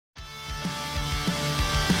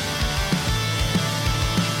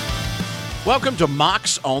Welcome to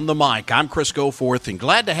Mocs on the Mic. I'm Chris Goforth, and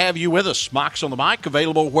glad to have you with us. Mocs on the Mic,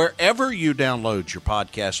 available wherever you download your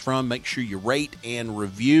podcast from. Make sure you rate and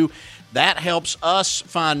review. That helps us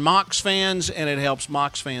find Mocs fans, and it helps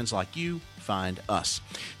Mocs fans like you find us.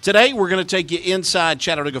 Today, we're going to take you inside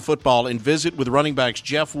Chattanooga football and visit with running backs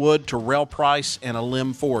Jeff Wood, Terrell Price, and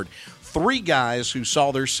Alim Ford. Three guys who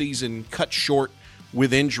saw their season cut short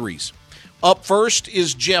with injuries. Up first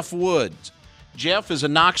is Jeff Wood. Jeff is a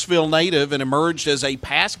Knoxville native and emerged as a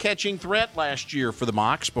pass-catching threat last year for the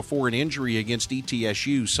Mocs before an injury against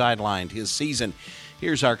ETSU sidelined his season.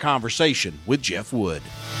 Here's our conversation with Jeff Wood.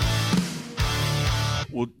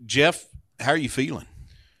 Well, Jeff, how are you feeling?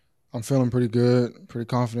 I'm feeling pretty good, pretty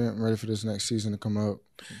confident. I'm ready for this next season to come up.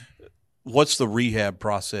 What's the rehab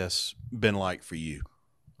process been like for you?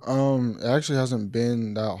 It actually hasn't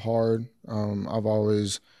been that hard. I've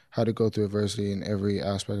always had to go through adversity in every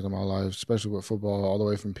aspect of my life, especially with football, all the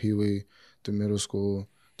way from Pee Wee to middle school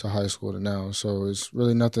to high school to now. So it's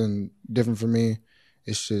really nothing different for me.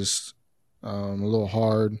 It's just a little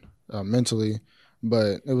hard mentally,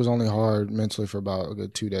 but it was only hard mentally for about a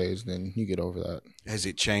good 2 days. Then you get over that. Has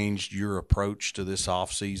it changed your approach to this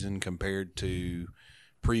offseason compared to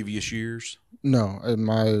previous years? No,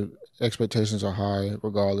 my expectations are high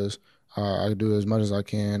regardless. I do as much as I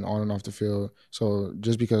can on and off the field. So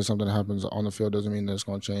just because something happens on the field doesn't mean that it's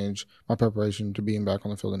going to change my preparation to being back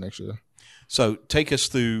on the field the next year. So take us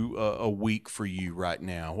through a week for you right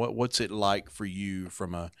now. What's it like for you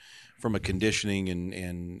from a conditioning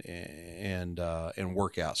and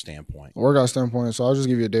workout standpoint? Workout standpoint. So I'll just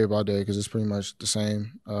give you a day by day because it's pretty much the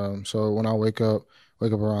same. So when I wake up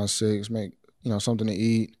around 6, make something to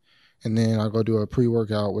eat. And then I'll go do a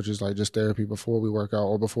pre-workout, which is like just therapy before we work out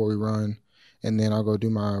or before we run. And then I'll go do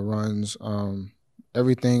my runs.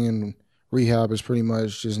 Everything in rehab is pretty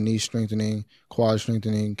much just knee strengthening, quad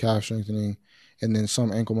strengthening, calf strengthening, and then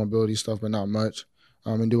some ankle mobility stuff, but not much.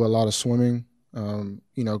 And do a lot of swimming,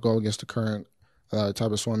 go against the current type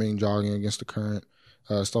of swimming, jogging against the current,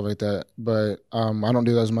 stuff like that. But I don't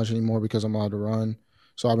do that as much anymore because I'm allowed to run.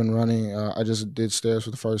 So I've been running. I just did stairs for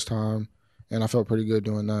the first time. And I felt pretty good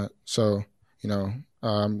doing that. So,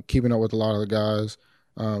 I'm keeping up with a lot of the guys,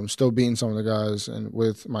 still beating some of the guys and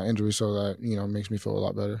with my injury, so that, makes me feel a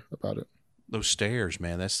lot better about it. Those stairs,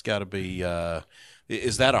 man, that's got to be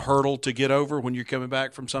is that a hurdle to get over when you're coming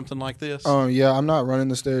back from something like this? Yeah, I'm not running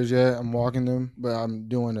the stairs yet. I'm walking them, but I'm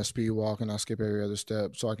doing a speed walk, and I skip every other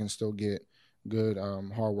step so I can still get good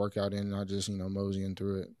hard workout in and not just, moseying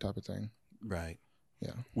through it type of thing. Right.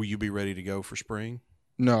 Yeah. Will you be ready to go for spring?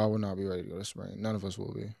 No, I will not be ready to go to spring. None of us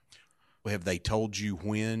will be. Well, have they told you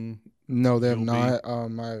when? No, they have not.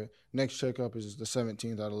 My next checkup is the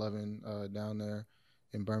 17th at 11 down there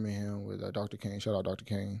in Birmingham with Dr. Kane. Shout out Dr.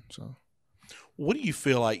 Kane. So, what do you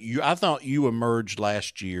feel like? I thought you emerged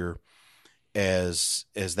last year as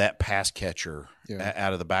that pass catcher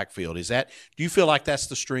out of the backfield. Do you feel like that's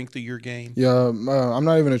the strength of your game? Yeah, I'm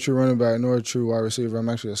not even a true running back nor a true wide receiver. I'm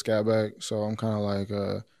actually a scat back, so I'm kind of like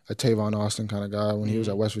a Tavon Austin kind of guy when he was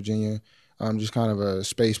at West Virginia. I'm just kind of a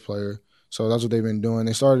space player. So that's what they've been doing.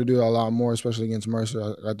 They started to do a lot more, especially against Mercer.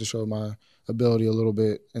 I got to show my ability a little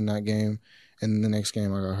bit in that game. And the next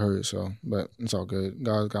game I got hurt. But it's all good.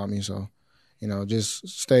 God got me. So, just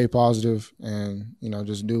stay positive and,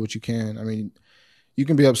 just do what you can. I mean, you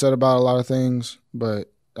can be upset about a lot of things,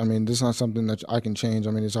 but this is not something that I can change.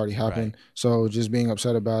 It's already happened. Right. So just being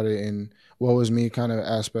upset about it and woe is me kind of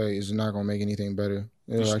aspect is not going to make anything better.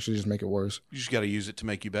 It'll actually just make it worse. You just got to use it to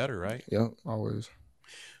make you better, right? Yep, always.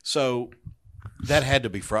 So that had to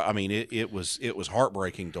be it was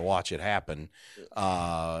heartbreaking to watch it happen.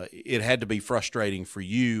 It had to be frustrating for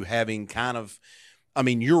you having kind of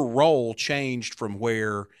your role changed from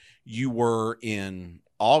where you were in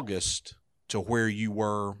August to where you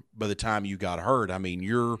were by the time you got hurt.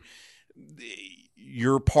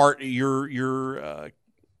 Your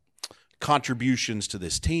contributions to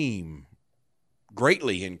this team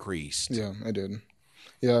greatly increased. Yeah, it did.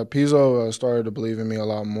 Yeah, Pizzo started to believe in me a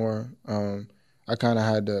lot more. I kind of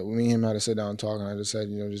had to, me and him had to sit down and talk, and I just said,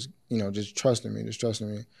 just trusting me.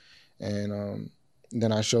 And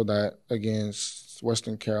then I showed that against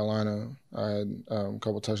Western Carolina. I had a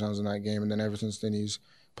couple touchdowns in that game, and then ever since then he's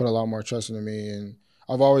put a lot more trust into me. And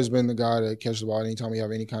I've always been the guy to catch the ball anytime we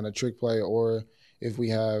have any kind of trick play or if we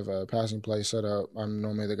have a passing play set up. I'm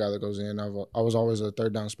normally the guy that goes in. I was always a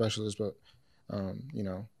third down specialist, but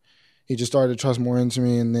he just started to trust more into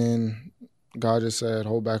me, and then God just said,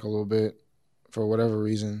 hold back a little bit for whatever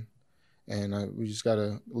reason, and we just got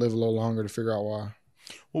to live a little longer to figure out why.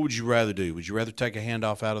 What would you rather do? Would you rather take a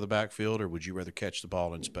handoff out of the backfield, or would you rather catch the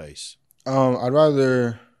ball in space? I'd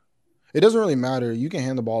rather it doesn't really matter. You can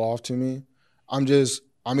hand the ball off to me. I'm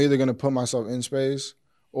either going to put myself in space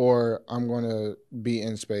or I'm going to be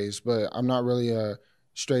in space. But I'm not really a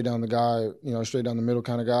straight down the middle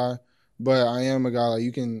kind of guy. But I am a guy like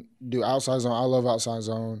you can do outside zone. I love outside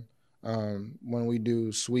zone when we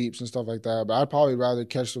do sweeps and stuff like that. But I'd probably rather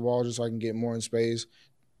catch the ball just so I can get more in space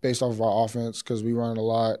based off of our offense because we run a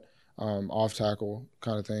lot off tackle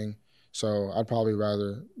kind of thing. So I'd probably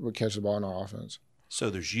rather catch the ball in our offense. So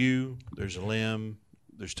there's you, there's Alim,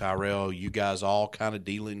 there's Tyrell. You guys all kind of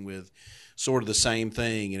dealing with sort of the same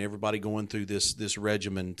thing, and everybody going through this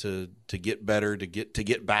regimen to get better, to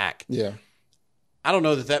get back. Yeah. I don't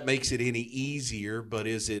know that makes it any easier, but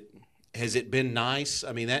has it been nice?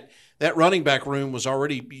 I mean, that running back room was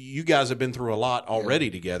already – you guys have been through a lot already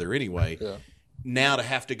together anyway. Yeah. Now to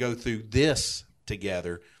have to go through this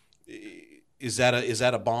together, is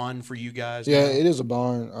that a bond for you guys? Yeah, now? it is a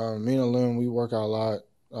bond. Me and Alim, we work out a lot.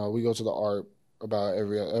 We go to the ARP about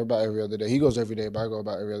every other day. He goes every day, but I go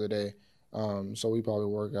about every other day. So we probably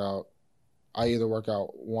work out. I either work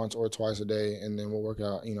out once or twice a day, and then we'll work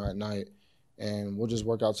out, at night. And we'll just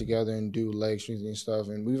work out together and do leg strengthening stuff.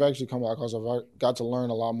 And we've actually come back because I've got to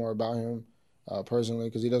learn a lot more about him personally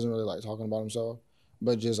because he doesn't really like talking about himself.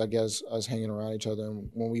 But just, I guess, us hanging around each other.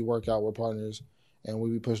 And when we work out, we're partners, and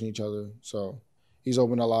we be pushing each other. So he's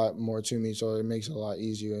opened a lot more to me, so it makes it a lot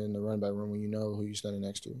easier in the running back room when you know who you're standing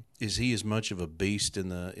next to. Is he as much of a beast in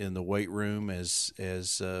the weight room as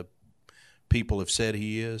people have said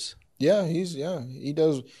he is? Yeah, he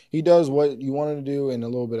does what you want him to do and a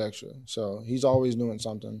little bit extra. So he's always doing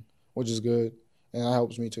something, which is good, and that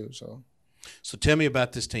helps me too. So tell me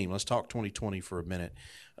about this team. Let's talk 2020 for a minute.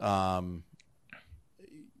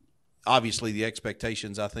 Obviously, the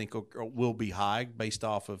expectations I think will be high based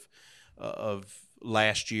off of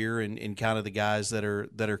last year and kind of the guys that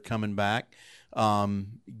are coming back.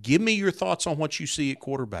 Give me your thoughts on what you see at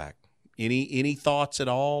quarterback. Any thoughts at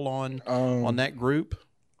all on that group?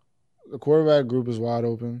 The quarterback group is wide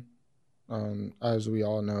open, as we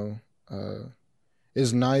all know.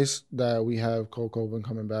 It's nice that we have Cole Copeland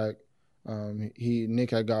coming back. Nick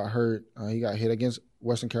had got hurt. He got hit against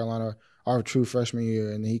Western Carolina our true freshman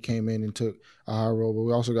year, and he came in and took a high role. But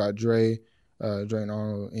we also got Drayton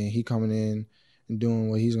Arnold, and he coming in and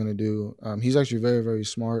doing what he's going to do. He's actually very, very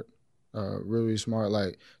smart, really smart.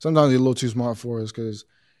 Like sometimes he's a little too smart for us because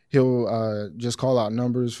he'll just call out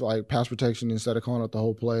numbers for like pass protection instead of calling out the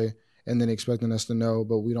whole play and then expecting us to know,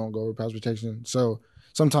 but we don't go over pass protection. So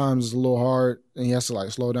sometimes it's a little hard, and he has to like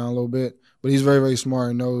slow down a little bit. But he's very, very smart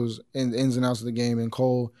and knows ins and outs of the game. And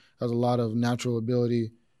Cole has a lot of natural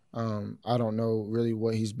ability. I don't know really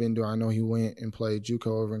what he's been doing. I know he went and played JUCO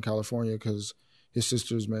over in California because his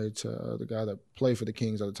sister's married to the guy that played for the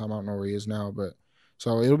Kings at the time. I don't know where he is now, but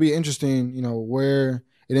so it'll be interesting, where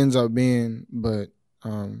it ends up being. But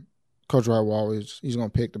Coach Wright will he's going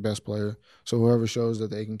to pick the best player. So whoever shows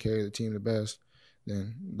that they can carry the team the best,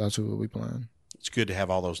 then that's who we'll be playing. It's good to have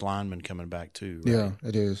all those linemen coming back too, right? Yeah,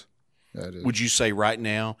 it is. Yeah, it is. Would you say right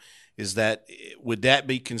now, would that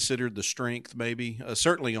be considered the strength maybe?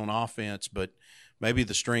 Certainly on offense, but maybe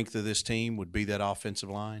the strength of this team would be that offensive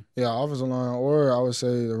line? Yeah, offensive line, or I would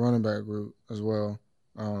say the running back group as well.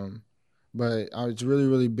 But it's really,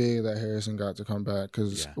 really big that Harrison got to come back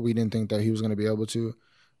because we didn't think that he was going to be able to.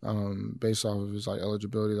 Based off of his like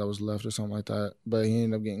eligibility that was left or something like that, but he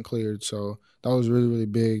ended up getting cleared. So that was really, really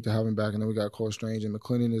big to have him back. And then we got Cole Strange, and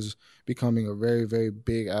McClendon is becoming a very, very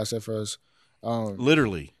big asset for us.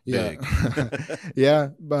 Literally big. Yeah,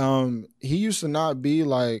 but he used to not be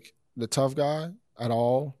like the tough guy at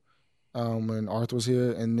all when Arthur was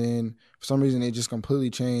here, and then for some reason it just completely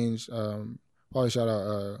changed. Probably shout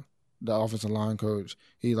out the offensive line coach.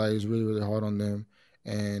 He was really, really hard on them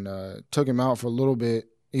and took him out for a little bit.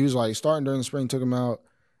 He was like starting during the spring, took him out,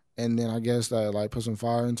 and then I guess that like put some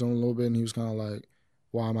fire into him a little bit, and he was kind of like,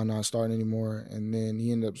 why am I not starting anymore? And then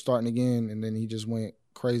he ended up starting again, and then he just went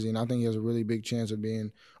crazy. And I think he has a really big chance of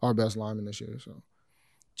being our best lineman this year. So,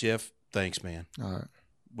 Jeff, thanks, man. All right.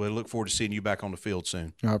 We'll look forward to seeing you back on the field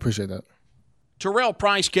soon. I appreciate that. Terrell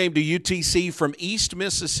Price came to UTC from East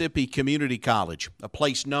Mississippi Community College, a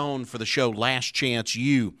place known for the show Last Chance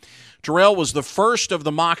U. Terrell was the first of the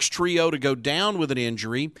Mocs trio to go down with an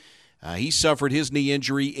injury. He suffered his knee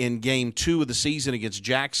injury in Game 2 of the season against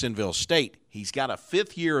Jacksonville State. He's got a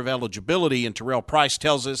 5th year of eligibility, and Terrell Price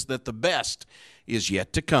tells us that the best is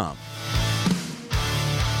yet to come.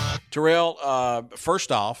 Terrell,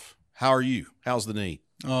 first off, how are you? How's the knee?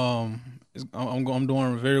 I'm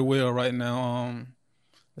doing very well right now.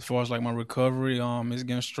 As far as like my recovery, it's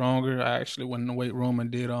getting stronger. I actually went in the weight room and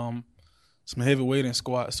did some heavy weighting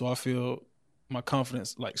squats, so I feel my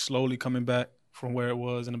confidence like slowly coming back from where it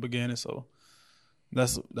was in the beginning. So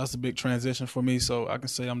that's a big transition for me. So I can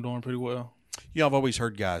say I'm doing pretty well. You know, I've always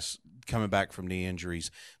heard guys coming back from knee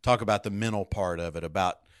injuries talk about the mental part of it,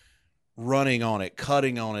 about running on it,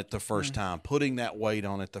 cutting on it the first time, putting that weight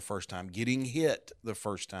on it the first time, getting hit the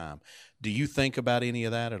first time. Do you think about any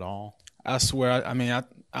of that at all? I swear, I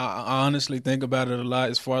honestly think about it a lot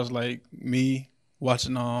as far as like me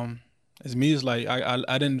watching. It's like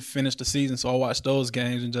I didn't finish the season, so I watch those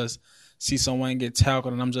games and just see someone get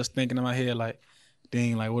tackled, and I'm just thinking in my head like,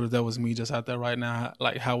 dang, like what if that was me just out there right now?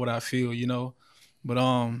 Like how would I feel, you know? But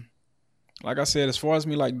like I said, as far as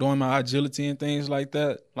me like doing my agility and things like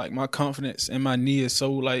that, like my confidence in my knee is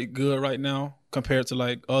so like good right now compared to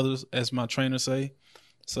like others, as my trainer say.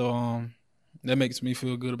 So that makes me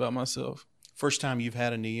feel good about myself. First time you've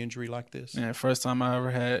had a knee injury like this? Yeah, first time I ever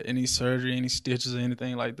had any surgery, any stitches or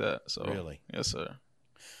anything like that. So really? Yes, sir.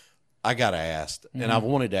 I got to ask, and I've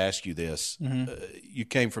wanted to ask you this. You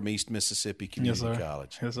came from East Mississippi Community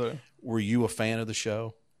College. Yes, sir. Were you a fan of the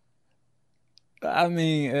show? I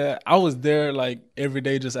mean, I was there like every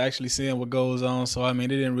day just actually seeing what goes on. So, I mean,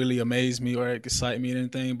 it didn't really amaze me or excite me or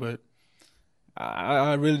anything, but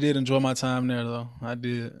I really did enjoy my time there, though. I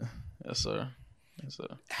did. Yes, sir. Yes, sir.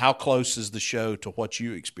 How close is the show to what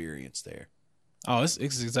you experienced there? Oh, it's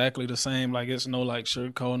exactly the same. Like, it's no, like,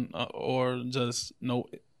 sugarcoating or just no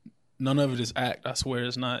 – none of it is act. I swear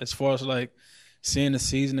it's not. As far as, like, seeing the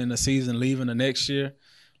season and the season leaving the next year,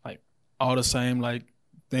 like, all the same, like,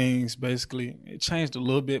 things basically. It changed a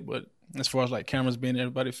little bit, but as far as, like, cameras being in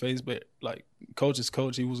everybody's face, but, like, coach is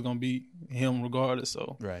coach. He was going to be him regardless,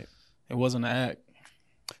 so right. It wasn't an act.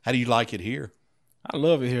 How do you like it here? I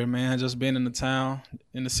love it here, man. Just being in the town,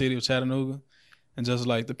 in the city of Chattanooga, and just,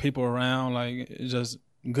 like, the people around, like, it's just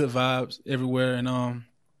good vibes everywhere, and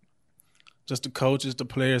just the coaches, the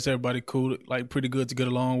players, everybody cool, like pretty good to get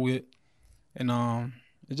along with, and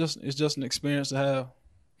it's just an experience to have.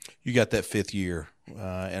 You got that fifth year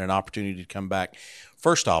and an opportunity to come back.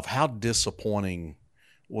 First off, how disappointing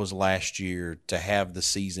was last year to have the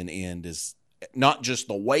season end as not just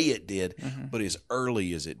the way it did, but as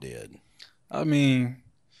early as it did? I mean,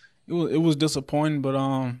 it was disappointing,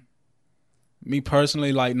 but me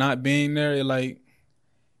personally, like not being there,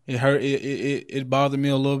 it hurt. It bothered me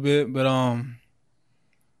a little bit, but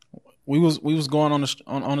we was going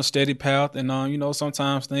on a steady path, and you know,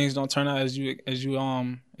 sometimes things don't turn out as you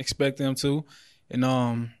expect them to,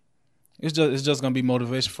 and it's just gonna be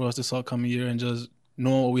motivation for us this upcoming year, and just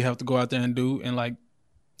knowing what we have to go out there and do, and like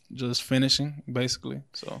just finishing basically.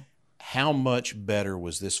 So, how much better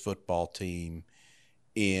was this football team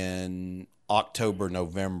in October,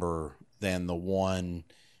 November than the one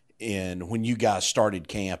when you guys started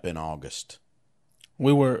camp in August?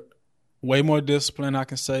 We were way more disciplined, I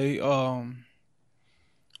can say. When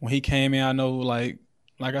he came in, I know, like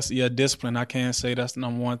I said, yeah, discipline. I can't say that's the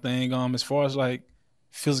number one thing. As far as like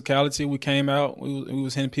physicality, we came out, we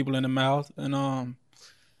was hitting people in the mouth, and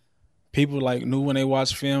people like knew when they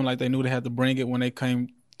watched film, like they knew they had to bring it when they came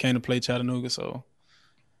to play Chattanooga. So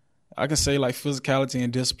I can say like physicality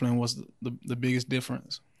and discipline was the biggest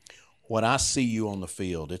difference. When I see you on the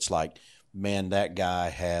field, it's like, man, that guy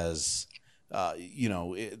has, that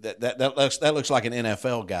looks like an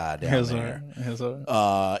NFL guy down there. Yes,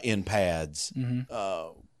 sir. In pads.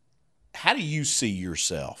 How do you see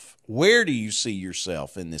yourself? Where do you see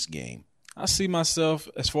yourself in this game? I see myself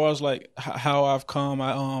as far as like how I've come.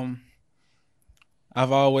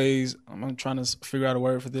 I've always, I'm trying to figure out a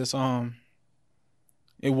word for this.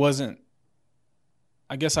 It wasn't,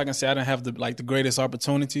 I guess I can say I didn't have the greatest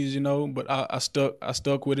opportunities, you know, but I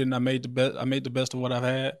stuck with it, and I made the best of what I've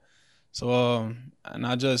had. So and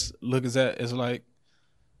I just look at that as like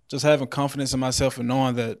just having confidence in myself and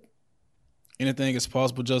knowing that anything is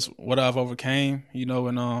possible, just what I've overcame, you know,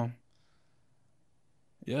 and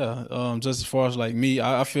just as far as like me,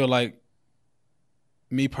 I feel like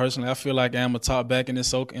me personally, I feel like I'm a top back in a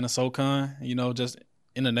SoCon, you know, just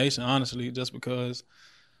in the nation, honestly, just because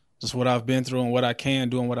just what I've been through and what I can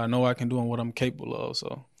do and what I know I can do and what I'm capable of.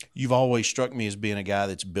 So you've always struck me as being a guy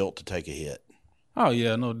that's built to take a hit. Oh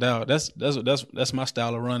yeah, no doubt. That's my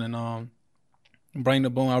style of running. Bring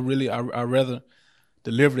the bone. I rather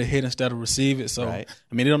deliver the hit instead of receive it. So right.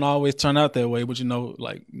 I mean, it don't always turn out that way, but you know,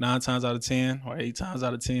 like 9 times out of 10 or 8 times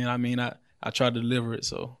out of 10, I mean, I try to deliver it.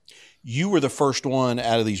 So you were the first one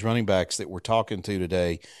out of these running backs that we're talking to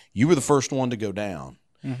today. You were the first one to go down.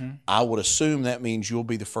 Mm-hmm. I would assume that means you'll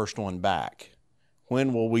be the first one back.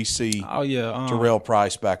 When will we see Terrell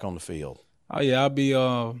Price back on the field? Oh yeah,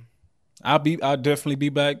 I'll definitely be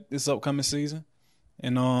back this upcoming season,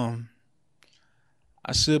 and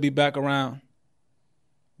I should be back around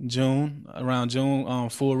June, around June,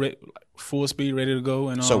 full speed, ready to go.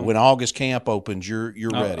 And so when August camp opens, you're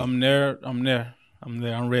ready. I'm there.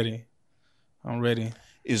 I'm ready.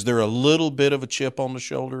 Is there a little bit of a chip on the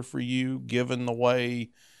shoulder for you, given the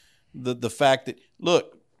way the fact that,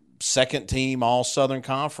 look, second team All Southern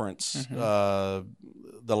Conference the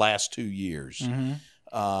last 2 years.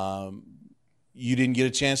 You didn't get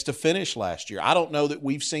a chance to finish last year. I don't know that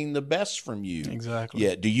we've seen the best from you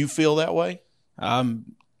yet. Do you feel that way?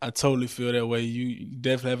 I totally feel that way. You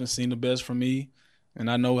definitely haven't seen the best from me, and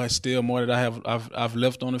I know I still more that I've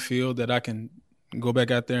left on the field that I can go back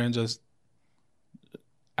out there and just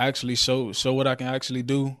actually show what I can actually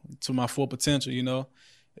do to my full potential, you know.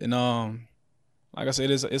 And like I said,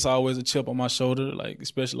 it's always a chip on my shoulder, like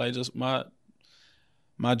especially like just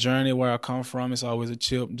my journey where I come from. It's always a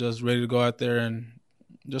chip, just ready to go out there and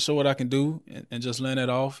just show what I can do and just land it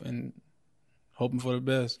off and hoping for the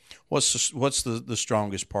best. What's the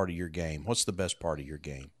strongest part of your game? What's the best part of your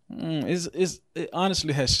game? It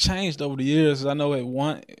honestly has changed over the years. I know at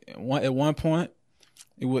one point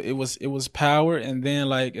it was power, and then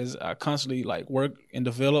like as I constantly like work and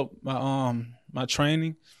develop my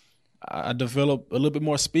training, I develop a little bit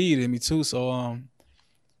more speed in me too. So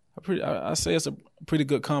I say it's a pretty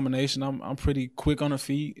good combination. I'm pretty quick on the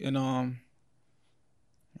feet, and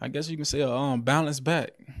I guess you can say a balanced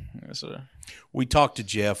back. Yes, sir. We talked to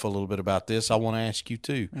Jeff a little bit about this. I want to ask you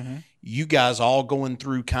too. You guys all going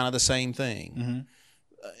through kind of the same thing.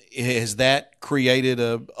 Has that created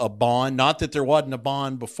a bond? Not that there wasn't a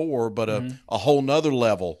bond before, but a whole nother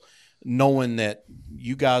level, knowing that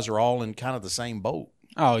you guys are all in kind of the same boat.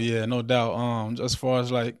 Oh yeah, no doubt. As far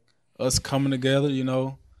as like us coming together, you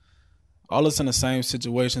know, all us in the same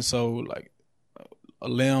situation. So like a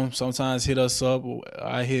limb sometimes hit us up, or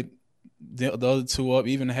I hit the other two up.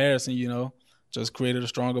 Even Harrison, you know, just created a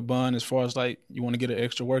stronger bond as far as like you want to get an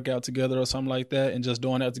extra workout together or something like that, and just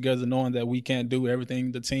doing that together, knowing that we can't do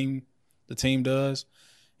everything the team does,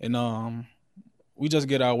 and we just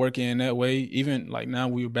get our work in that way. Even like now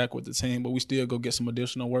we're back with the team, but we still go get some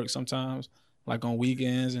additional work sometimes, like on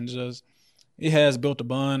weekends, and just it has built a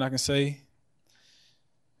bond. I can say,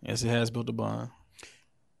 yes, it has built a bond.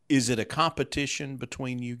 Is it a competition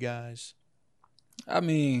between you guys? I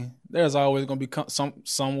mean, there's always going to be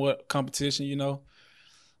somewhat competition, you know,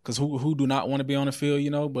 because who do not want to be on the field,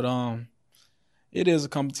 you know. But it is a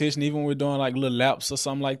competition. Even when we're doing like little laps or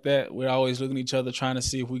something like that, we're always looking at each other trying to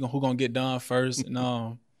see if who gonna get done first.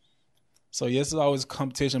 And so yes, it's always a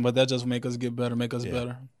competition, but that just make us get better, make us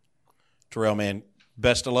better. Terrell, man,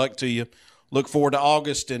 best of luck to you. Look forward to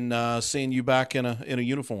August and seeing you back in a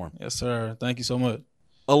uniform. Yes, sir. Thank you so much.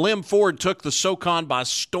 Alim Ford took the SoCon by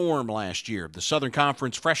storm last year. The Southern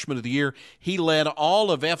Conference Freshman of the Year, he led all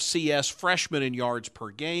of FCS freshmen in yards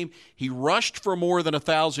per game. He rushed for more than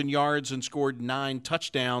 1,000 yards and scored 9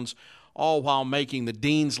 touchdowns, all while making the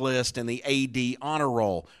Dean's List and the AD honor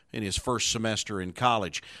roll in his first semester in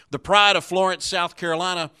college. The pride of Florence, South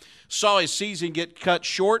Carolina, saw his season get cut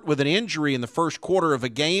short with an injury in the first quarter of a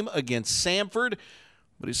game against Samford.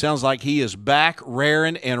 But it sounds like he is back,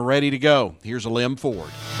 raring, and ready to go. Here's Alim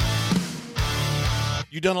Ford.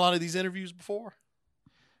 You done a lot of these interviews before?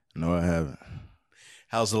 No, I haven't.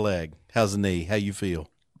 How's the leg? How's the knee? How you feel?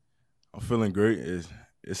 I'm feeling great.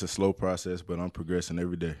 It's a slow process, but I'm progressing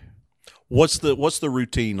every day. What's the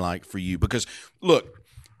routine like for you? Because, look,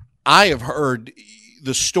 I have heard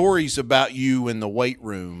the stories about you in the weight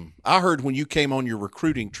room. I heard when you came on your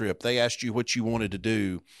recruiting trip, they asked you what you wanted to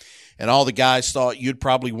do. And all the guys thought you'd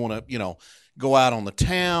probably want to, go out on the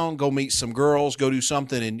town, go meet some girls, go do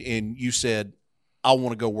something. And you said, I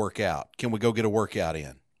want to go work out. Can we go get a workout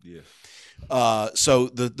in? Yes. So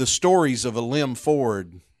the stories of Alim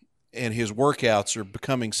Ford and his workouts are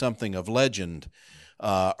becoming something of legend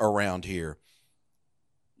around here.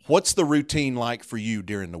 What's the routine like for you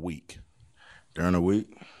during the week? During the week,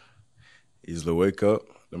 easily wake up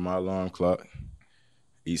to my alarm clock,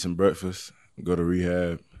 eat some breakfast, go to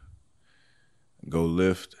rehab, go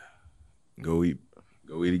lift, go eat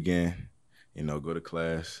again, go to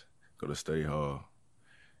class, go to study hall,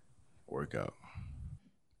 work out.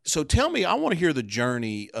 So tell me, I want to hear the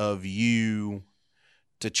journey of you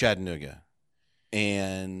to Chattanooga.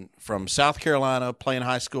 And from South Carolina, playing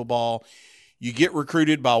high school ball, you get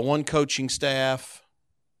recruited by one coaching staff.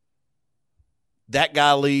 That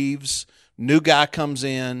guy leaves, new guy comes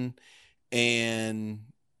in, and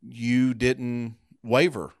you didn't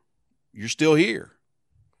waver. You're still here.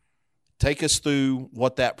 Take us through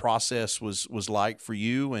what that process was like for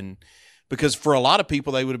you. And because for a lot of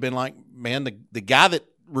people, they would have been like, man, the guy that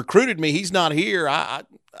recruited me, he's not here. I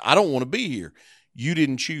don't want to be here. You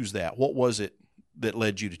didn't choose that. What was it that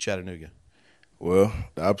led you to Chattanooga? Well,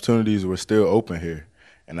 the opportunities were still open here,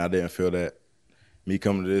 and I didn't feel that me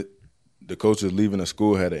coming to the coaches leaving the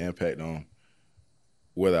school had an impact on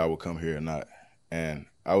whether I would come here or not. And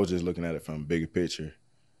I was just looking at it from a bigger picture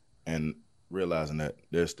and realizing that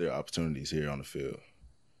there's still opportunities here on the field.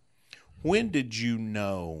 When did you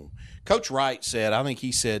know? Coach Wright said, I think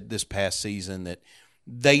he said this past season, that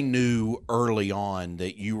they knew early on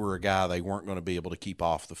that you were a guy they weren't going to be able to keep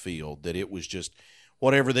off the field, that it was just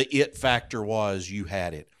whatever the it factor was, you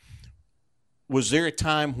had it. Was there a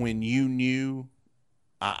time when you knew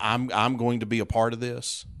I'm going to be a part of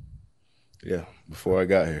this? Yeah, before I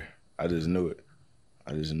got here, I just knew it.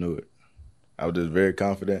 I was just very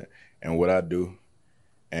confident in what I do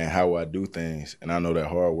and how I do things, and I know that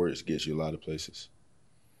hard work gets you a lot of places.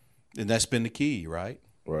 And that's been the key, right?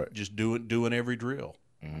 Right. Just doing every drill.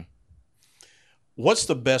 Mm-hmm. What's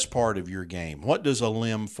the best part of your game? What does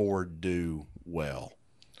Alim Ford do well?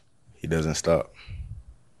 He doesn't stop.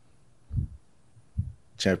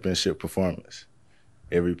 Championship performance.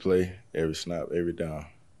 Every play, every snap, every down.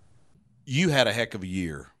 You had a heck of a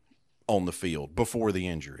year on the field before the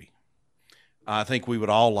injury. I think we would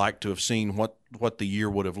all like to have seen what the year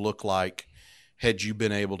would have looked like had you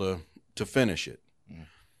been able to finish it. Mm.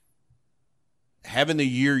 Having the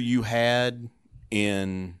year you had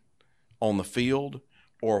on the field,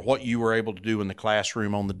 or what you were able to do in the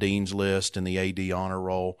classroom on the dean's list and the AD honor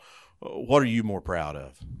roll, what are you more proud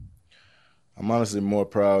of? I'm honestly more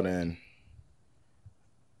proud in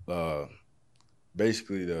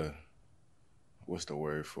basically what's the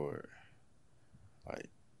word for it? Like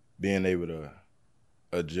being able to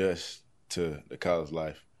adjust to the college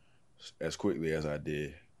life as quickly as I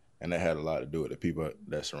did. And that had a lot to do with the people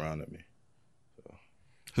that surrounded me. So.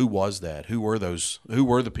 Who was that? Who were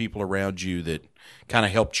the people around you that kind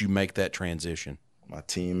of helped you make that transition? My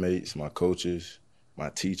teammates, my coaches, my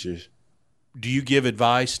teachers. Do you give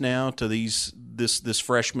advice now to this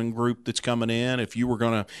freshman group that's coming in? If you were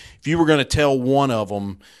gonna tell one of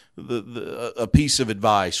them a piece of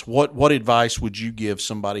advice, what advice would you give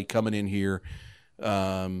somebody coming in here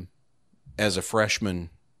as a freshman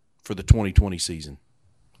for the 2020 season?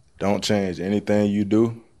 Don't change anything you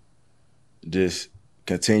do. Just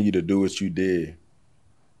continue to do what you did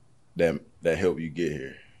that helped you get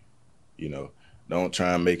here. You know, don't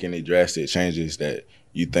try and make any drastic changes that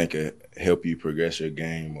you think help you progress your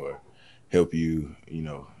game or help you,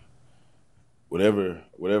 whatever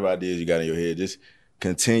ideas you got in your head, just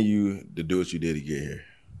continue to do what you did to get here.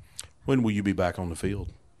 When will you be back on the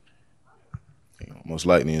field? Most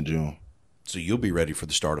likely in June. So you'll be ready for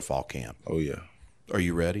the start of fall camp. Oh, yeah. Are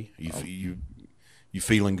you ready? You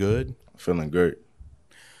feeling good? Feeling great.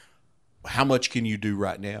 How much can you do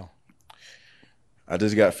right now? I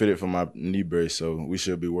just got fitted for my knee brace, so we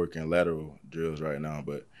should be working lateral drills right now.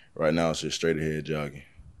 But right now it's just straight ahead jogging.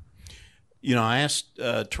 I asked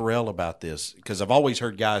Terrell about this because I've always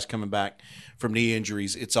heard guys coming back from knee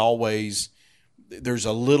injuries. It's always there's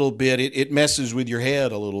a little bit. It messes with your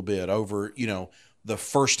head a little bit over the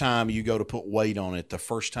first time you go to put weight on it, the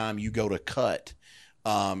first time you go to cut,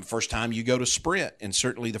 first time you go to sprint, and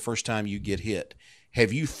certainly the first time you get hit.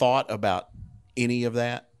 Have you thought about any of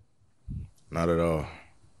that? Not at all.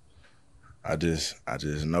 I just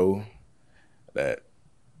know that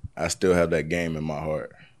I still have that game in my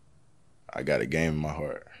heart. I got a game in my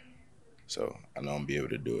heart. So I know I'm going to be able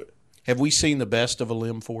to do it. Have we seen the best of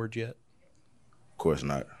Alim Ford yet? Of course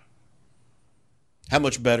not. How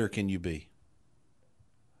much better can you be?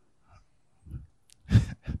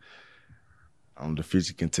 The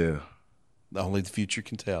future can tell. Only the future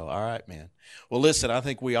can tell. All right, man. Well, listen, I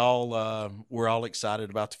think we're all excited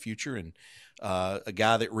about the future, and a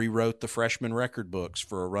guy that rewrote the freshman record books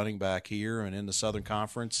for a running back here and in the Southern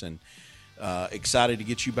Conference, and excited to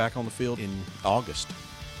get you back on the field in August.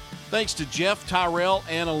 Thanks to Jeff, Tyrell,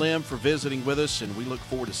 and Alim for visiting with us, and we look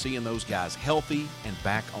forward to seeing those guys healthy and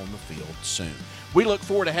back on the field soon. We look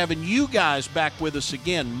forward to having you guys back with us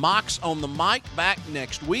again. Mocs on the Mic back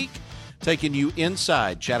next week, taking you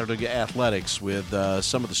inside Chattanooga athletics with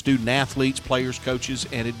some of the student athletes, players, coaches,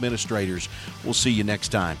 and administrators. We'll see you next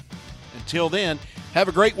time. Until then, have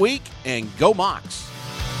a great week and go Mocs.